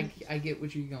I don't- I get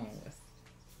what you're going with.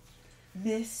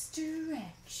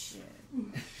 Misdirection.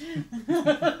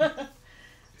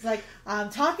 It's like,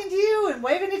 I'm talking to you and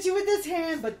waving at you with this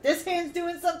hand, but this hand's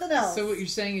doing something else. So what you're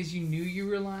saying is you knew you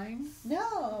were lying?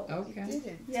 No, Okay. I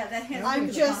didn't. Yeah, that hand.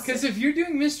 I'm just- Because if you're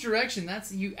doing misdirection,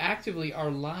 that's you actively are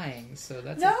lying. So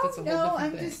that's a whole different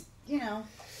I'm thing. just,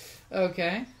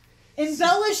 Okay,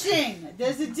 embellishing.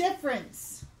 There's a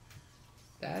difference.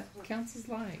 that counts as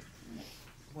lying.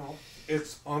 Well,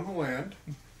 it's on the land.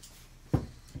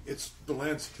 The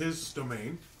land's his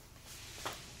domain.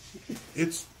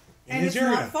 It's in And his it's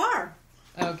area. not far.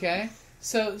 Okay,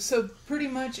 so pretty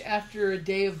much after a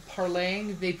day of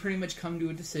parlaying, they pretty much come to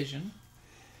a decision.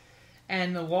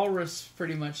 And the walrus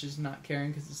pretty much is not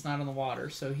caring because it's not in the water.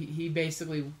 So he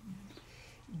basically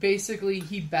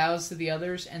he bows to the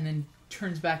others and then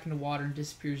turns back into water and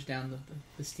disappears down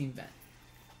the steam vent.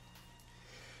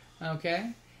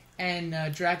 Okay, and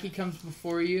Draki comes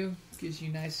before you, gives you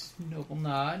a nice noble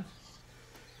nod.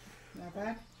 Not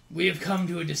bad. We have come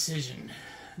to a decision.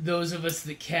 Those of us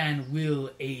that can will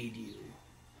aid you.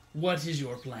 What is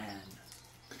your plan?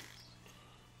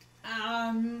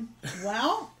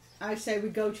 Well, I say we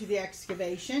go to the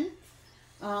excavation,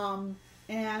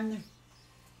 and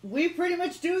we pretty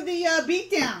much do the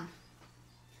beatdown.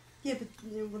 Yeah,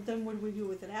 but then what do we do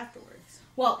with it afterwards?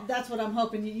 Well, that's what I'm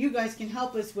hoping you guys can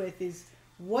help us with is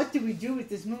what do we do with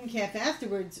this mooncap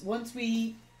afterwards once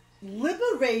we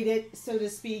liberate it, so to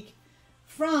speak,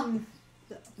 from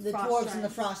the Frost dwarves and the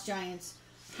giants. frost giants.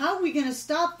 How are we going to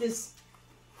stop this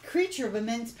creature of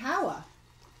immense power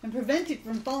and prevent it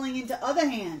from falling into other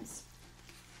hands?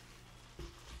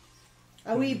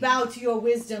 We bow to your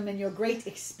wisdom and your great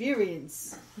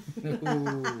experience.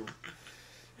 Ooh.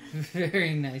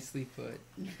 Very nicely put.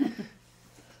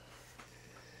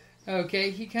 Okay,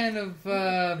 he kind of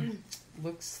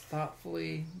looks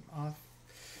thoughtfully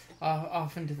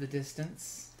off into the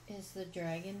distance. Is the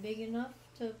dragon big enough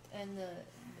to?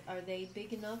 Are they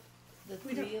big enough? The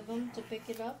We don't- three of them to pick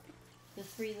it up. The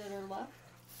three that are left.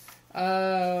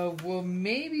 Well,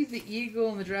 maybe the eagle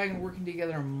and the dragon working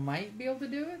together might be able to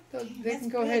do it. They can that's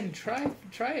go ahead big. and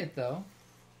try it, though.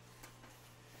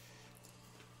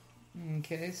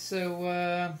 Okay,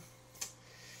 so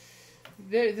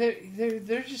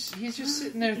they're just he's just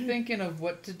sitting there thinking of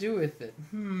what to do with it.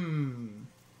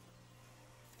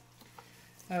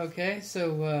 Okay,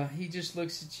 so he just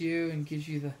looks at you and gives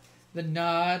you the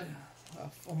nod,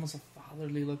 almost a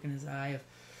fatherly look in his eye of,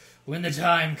 when the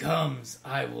time comes,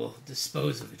 I will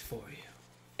dispose of it for you.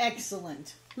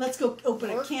 Excellent. Let's go open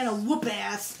a can of whoop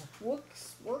ass.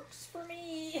 Works for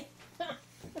me.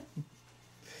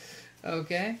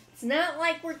 Okay. It's not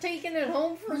like we're taking it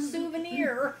home for a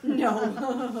souvenir.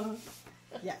 No.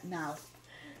 Yeah, now.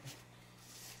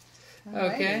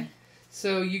 Okay.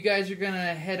 So you guys are going to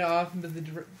head off into the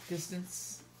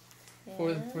distance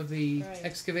for the right.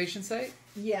 excavation site?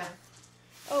 Yeah.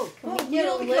 Oh, can Well, we get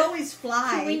a we lift? can always fly.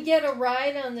 Can we get a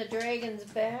ride on the dragon's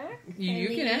back? You And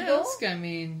can the eagle? ask. I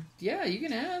mean, yeah, you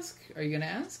can ask. Are you going to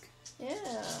ask? Yeah.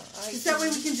 Because that way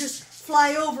we can just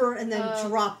fly over and then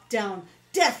drop down.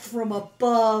 Death from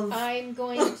above. I'm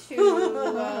going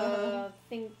to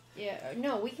think. Yeah,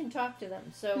 no, we can talk to them.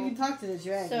 So We can talk to the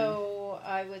dragon. So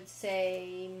I would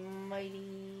say, mighty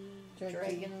Dragon.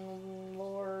 dragon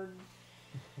lord,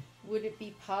 would it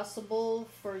be possible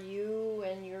for you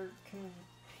and your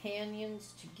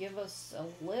companions to give us a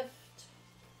lift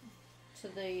to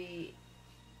the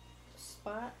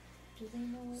spot? Do they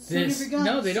know it?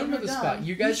 No, they don't know the spot.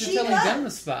 You guys are telling them the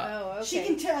spot. Oh, okay. She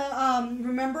can tell.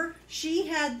 Remember, she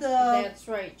had the. That's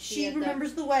right. She had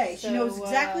remembers the way. So, she knows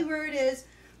exactly where it is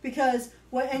because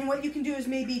what you can do is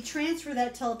maybe transfer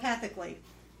that telepathically.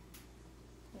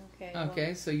 Okay.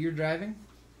 Okay, so you're driving?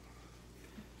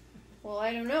 Well,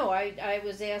 I don't know. I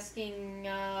was asking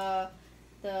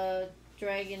the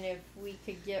dragon if we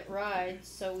could get rides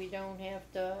so we don't have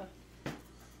to.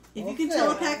 If you can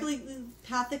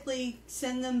telepathically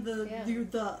send them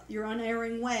your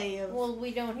unerring way of. Well,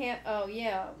 we don't have. Oh,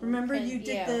 yeah. Remember, you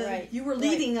did you were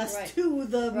leading us to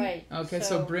the. Right. Okay,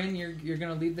 so Bryn, you're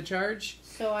going to lead the charge?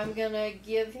 So I'm going to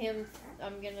give him.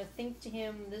 I'm going to think to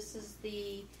him. This is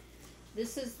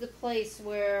the place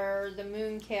where the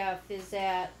moon calf is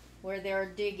at, where they're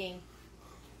digging.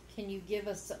 Can you give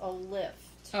us a lift?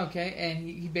 Okay, and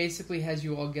he basically has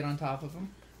you all get on top of him.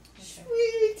 Okay.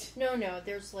 Sweet. No.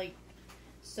 There's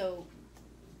so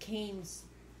Kane's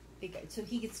big guy, so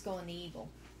he gets to go on the eagle.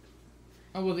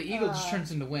 Oh, well, the eagle just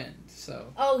turns into wind,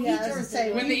 so. Oh, he Yeah, I was turns gonna say,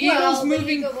 into When the wind. eagle's Well, moving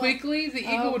the eagle- quickly, the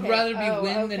eagle would Okay. rather be Oh,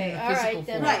 wind than okay. in a All physical right,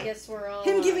 then form. I guess we're all.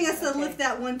 Him giving us the okay. lift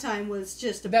that one time was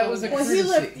just a That was a bonus. Well, he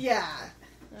courtesy. lived. Yeah.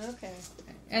 Okay.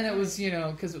 And it was,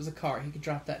 because it was a car. He could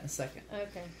drop that in a second.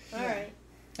 Okay. All right.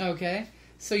 Okay.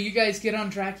 So you guys get on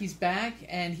Draki's back,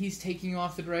 and he's taking you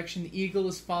off the direction the eagle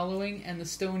is following, and the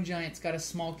stone giant's got a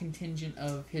small contingent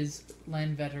of his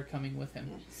land vetter coming with him.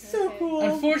 So Okay. cool.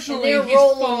 Unfortunately, And they're he's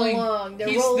rolling falling. along. They're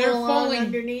he's- rolling they're along falling-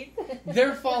 underneath.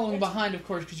 They're following behind, of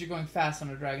course, because you're going fast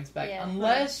on a dragon's back. Yeah,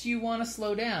 Unless you want to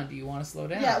slow down. Do you want to slow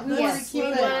down? Yeah, we want to Yes, we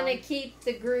keep want to it. keep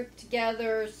the group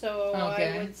together, so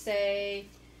Okay. I would say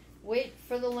wait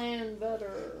for the land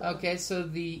better. Okay, so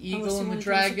the Unless eagle you and the wanna do a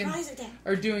dragon surprise attack.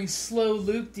 are doing slow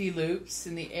loop-de-loops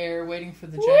in the air, waiting for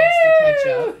the giants to catch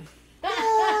up.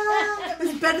 Ah, it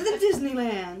was better than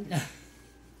Disneyland.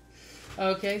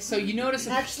 Okay, so you notice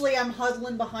Actually, I'm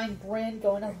huddling behind Bryn,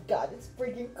 going, "Oh God, it's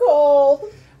freaking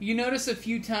cold." you notice a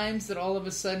few times that all of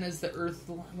a sudden, as the Earth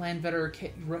land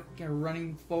vetter are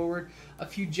running forward, a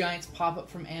few giants pop up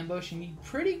from ambush, and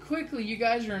pretty quickly you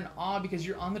guys are in awe because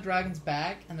you're on the dragon's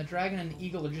back, and the dragon and the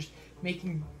eagle are just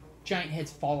making giant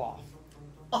heads fall off.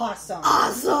 Awesome.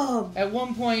 Awesome. At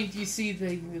one point, you see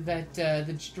that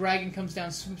the dragon comes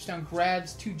down, swoops down,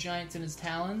 grabs two giants in his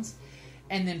talons,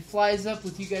 and then flies up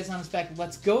with you guys on his back,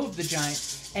 lets go of the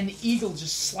giant, and the eagle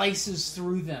just slices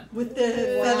through them. With the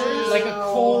feathers. Like a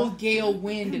cold gale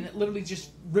wind, and it literally just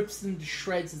rips them to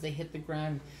shreds as they hit the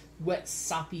ground. Wet,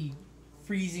 soppy,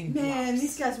 freezing Man, drops.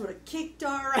 these guys would have kicked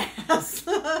our ass.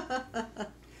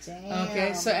 Damn.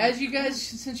 Okay, so as you guys,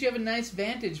 since you have a nice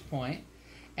vantage point,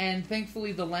 and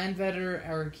thankfully the land vetter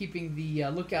are keeping the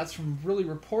lookouts from really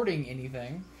reporting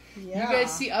anything, Yeah. you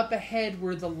guys see up ahead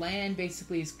where the land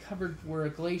basically is covered, where a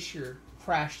glacier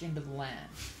crashed into the land.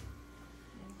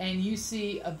 And you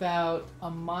see about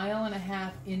 1.5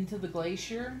 miles into the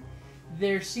glacier,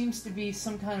 there seems to be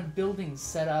some kind of building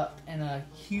set up and a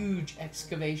huge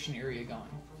excavation area going.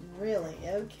 Really?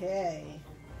 Okay.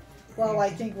 Well, I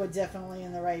think we're definitely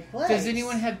in the right place. Does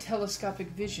anyone have telescopic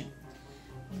vision?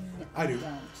 I do.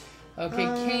 Don't. Okay,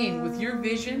 Kane, with your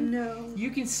vision, No.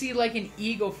 you can see like an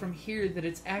eagle from here that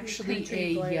it's actually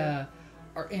Country glare.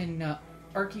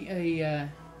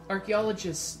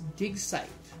 archaeologist's dig site.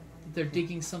 They're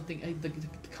digging something. The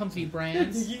company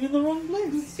brands. Digging in the wrong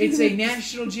place. It's a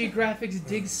National Geographic's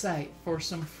dig site for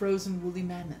some frozen woolly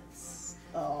mammoths.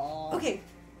 Oh. Okay.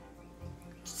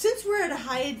 Since we're at a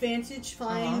high advantage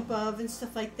flying Uh-huh. above and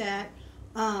stuff like that,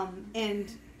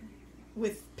 and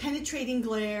with penetrating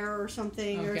glare or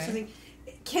something Okay.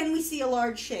 can we see a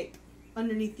large shape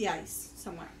underneath the ice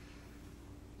somewhere?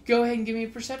 Go ahead and give me a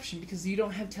perception because you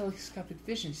don't have telescopic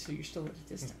vision, so you're still at a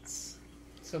distance.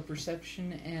 So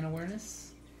perception and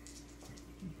awareness.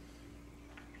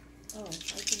 Oh, I can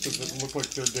do Does that. it look like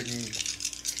they're digging?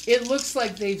 It looks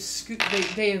like they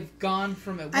have gone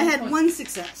from at one I had point, one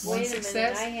success. one Wait a minute,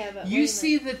 success. I have it. You Wait a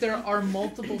see that there are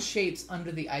multiple shapes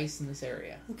under the ice in this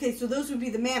area. Okay, so those would be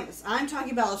the mammoths. I'm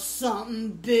talking about something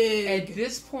big. At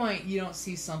this point, you don't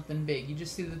see something big. You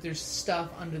just see that there's stuff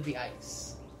under the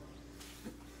ice.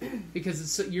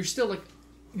 Because you're still like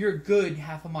you're a good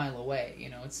half a mile away. You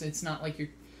know, it's not like you're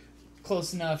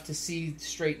close enough to see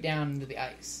straight down into the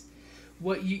ice.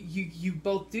 What you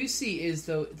both do see is,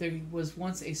 though, there was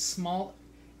once a small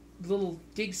little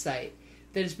dig site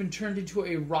that has been turned into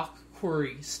a rock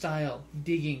quarry style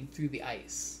digging through the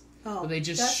ice. Oh, where they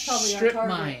just that's probably our strip target.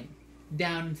 mine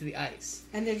down into the ice.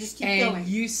 And they just keep And going.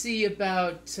 you see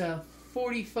about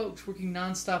 40 folks working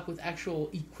nonstop with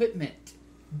actual equipment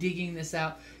digging this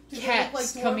out. Do they Cats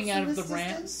look like coming dwarfs out in of the this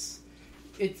ramps.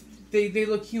 They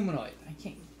look humanoid. I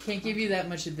can't give you that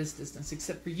much at this distance.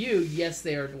 Except for you, yes,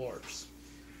 they are dwarves.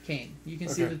 Kane, you can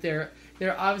see Okay. that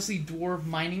they're obviously dwarf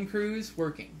mining crews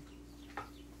working.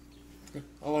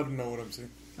 I'll let them know what I'm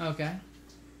seeing. Okay.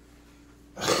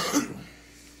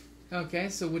 Okay,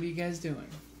 so what are you guys doing?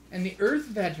 And the Earth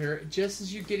Vetter, just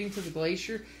as you're getting to the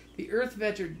glacier, the Earth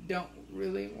Vetter don't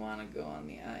really want to go on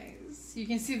the ice. You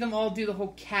can see them all do the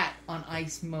whole cat on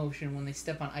ice motion when they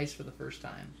step on ice for the first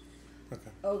time. Okay.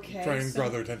 Okay. Try and so- draw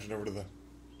their attention over to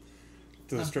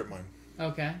the strip mine.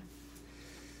 Okay.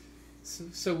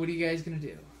 So what are you guys going to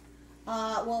do?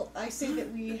 Well, I say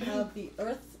that we have the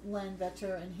Earth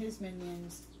Landvetter and his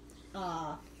minions.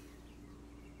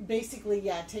 Basically,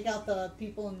 take out the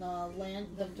people in the land.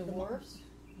 The dwarves?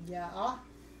 Yeah.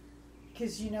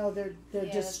 Because they're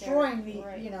Yeah, destroying they're- the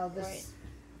right, this. right.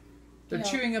 They're you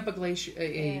know- chewing up a glacier.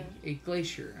 Yeah. A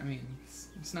glacier. I mean,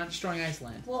 it's not destroying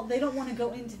Iceland. Well, they don't want to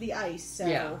go into the ice, so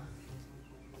Yeah.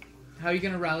 How are you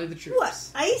going to rally the troops?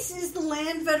 What? Ice is the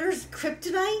land vetter's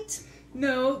kryptonite?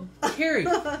 No, Kerrie.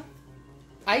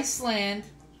 Iceland,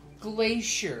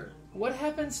 glacier. What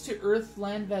happens to Earth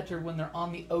Landvetter when they're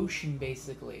on the ocean,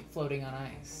 basically, floating on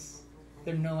ice?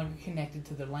 They're no longer connected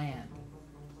to their land.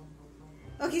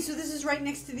 Okay, so this is right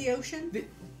next to the ocean?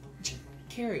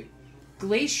 Kerrie,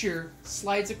 glacier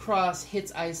slides across,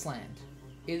 hits Iceland.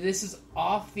 This is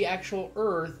off the actual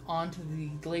Earth onto the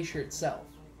glacier itself.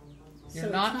 You're So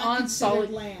it's not not on considered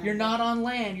solid land. You're not on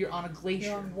land. You're on a you're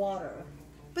glacier. on water.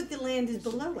 But the land is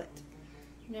below it.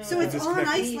 No. So it's on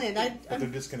disconnected. Iceland. But they're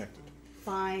I'm disconnected.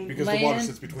 fine. Because the water Land,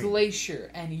 sits between.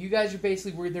 glacier, and you guys are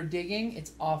basically where they're digging.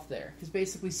 It's off there because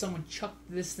basically someone chucked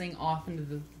this thing off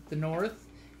into the north,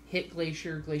 hit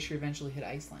glacier. Glacier eventually hit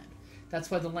Iceland. That's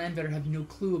why the Landvetter have no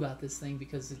clue about this thing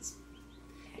because it's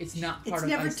not part It's of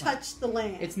never Iceland. touched the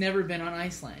land. It's never been on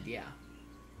Iceland. Yeah.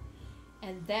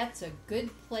 And that's a good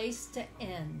place to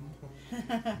end.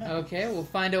 Okay, we'll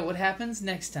find out what happens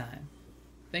next time.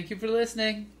 Thank you for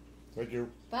listening. Thank you.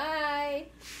 Bye!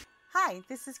 Hi,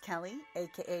 this is Kellie,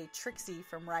 aka Trixie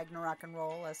from Ragnarok and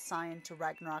Roll, a Scion to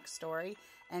Ragnarok story,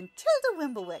 and Tilda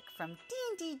Wimblewick from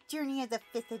D&D Journey of the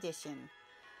 5th Edition.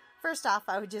 First off,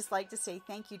 I would just like to say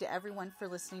thank you to everyone for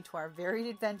listening to our varied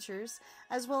adventures,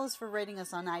 as well as for rating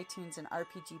us on iTunes and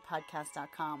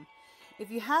RPGpodcast.com. If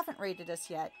you haven't rated us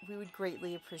yet, we would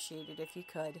greatly appreciate it if you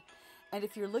could. And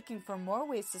if you're looking for more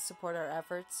ways to support our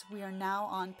efforts, we are now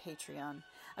on Patreon,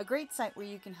 a great site where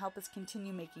you can help us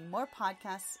continue making more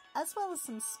podcasts, as well as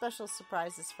some special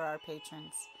surprises for our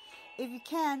patrons. If you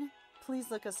can, please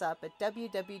look us up at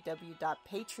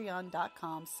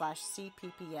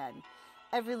www.patreon.com/cppn.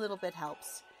 Every little bit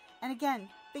helps. And again,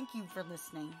 thank you for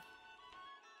listening.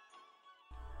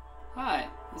 Hi,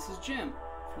 this is Jim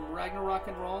from Ragnarok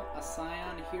and Roll, a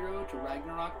Scion Hero to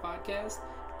Ragnarok podcast,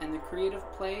 and the Creative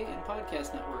Play and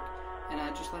Podcast Network. And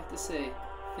I'd just like to say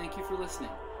thank you for listening,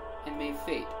 and may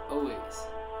fate always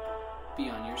be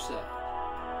on your side.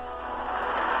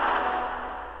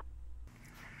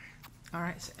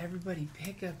 Alright, so everybody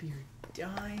pick up your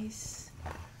dice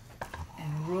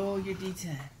and roll your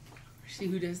d10. See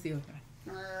who does the opening.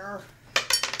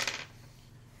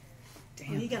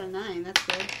 Damn. You got a 9. That's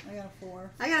good. I got a 4.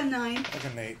 I got a 9. Like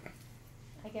an 8.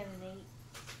 I got an 8.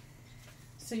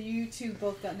 So you two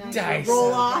both got 9. Dice.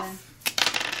 Roll off.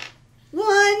 1.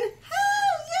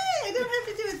 Hell yeah!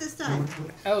 time.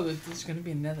 Oh, there's going to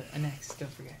be an next.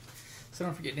 Don't forget. So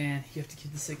don't forget, Dan. You have to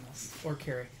keep the signals or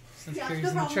Kerrie, since Yeah, Kerrie's no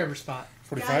in the problem. Trevor spot.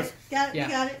 45? Got it. Yeah.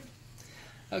 We got it.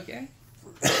 Okay.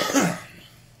 I hear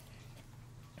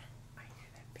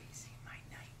that bass in my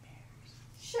nightmares.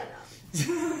 Shut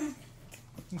up.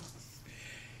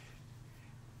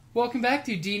 Welcome back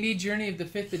to D&D Journey of the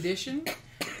 5th Edition.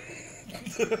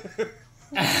 Okay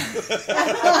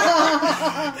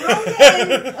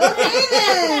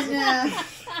then.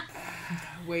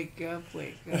 Wake up,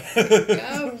 wake up, wake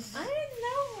up. I didn't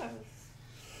know.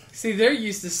 See, they're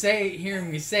used to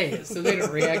hearing me say it, so they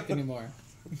don't react anymore.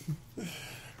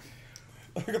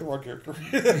 I got the wrong character.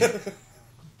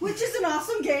 Which is an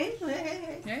awesome game.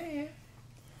 Hey. Yeah.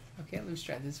 Okay, let's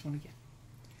try this one again.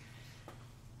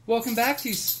 Welcome back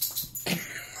to... Shit,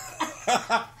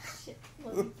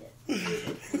 let me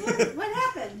get. What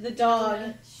happened? The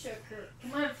dog. Shook her.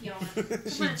 Come on, Fiona.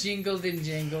 She jingled and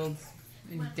jangled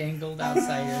and dangled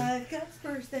outside her. I've got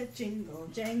spurs that jingle,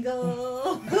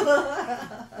 jangle.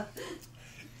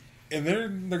 And they're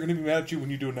going to be mad at you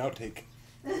when you do an outtake.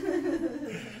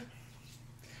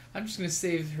 I'm just going to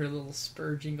save her little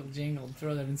spur jingle jangle and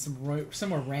throw that in somewhere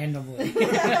randomly.